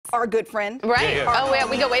our good friend. Right. Yeah, yeah. Oh, yeah,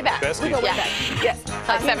 we go way back. Bestie. We go way Yeah. back. Yes.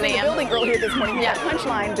 Like He was 7 in the a.m. building earlier this morning. He Yeah. had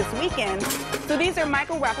Punchline this weekend. So these are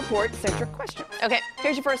Michael Rapaport-centric questions. Okay.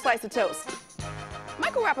 Here's your first slice of toast.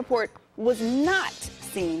 Michael Rapaport was not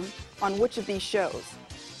seen on which of these shows?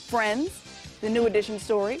 Friends, The New Edition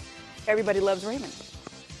Story, Everybody Loves Raymond.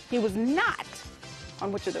 He was not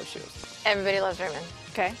on which of those shows? Everybody Loves Raymond.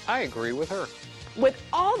 Okay. I agree with her. With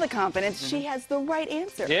all the confidence, she has the right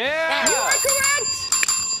answer. Yeah. You are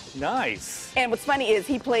correct. Nice. And what's funny is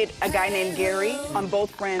he played a guy named Gary on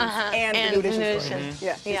both Friends and The New Edition Story.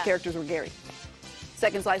 Yeah, his characters were Gary.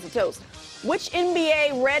 Second slice of toast. Which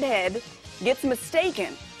NBA redhead gets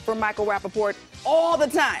mistaken for Michael Rapaport all the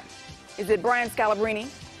time? Is it Brian Scalabrine,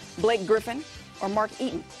 Blake Griffin, or Mark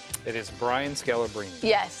Eaton? It is Brian Scalabrine.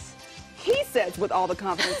 Yes. He says with all the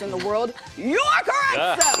confidence in the world, you're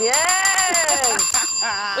correct, sir. Yes.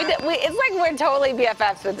 It's like we're totally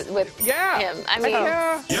BFFs with him. I mean,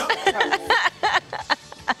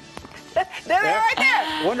 There they are right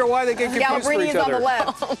there. Wonder why they get confused for Scalabrine each is on other. the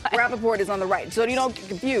left. Rapaport is on the right. So you don't get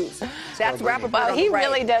confused. That's Rapaport Well, on he the right.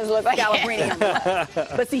 really does look like Scalabrine on the left.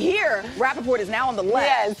 But see here, Rapaport is now on the left.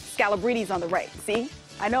 Yes. Scalabrine's on the right. See?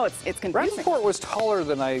 I know it's confusing. Rapaport was taller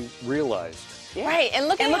than I realized. Yeah. Right, and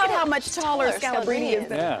look at how much taller Scalabrine is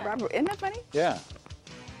than Yeah. Rapaport. Isn't that funny? Yeah.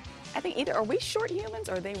 I think either are we short humans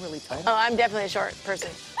or are they really tall? Oh, I'm definitely a short person.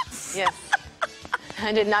 Yes.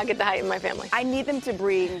 I did not get the height in my family. I need them to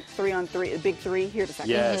bring 3-on-3, a big 3 here to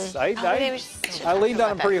Sacramento. Yes. Maybe we should I leaned talk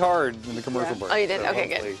on him about pretty that. hard in the commercial Yeah. break. Oh, you did? So Okay,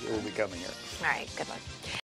 good. hopefully it will be coming here. All right, good luck.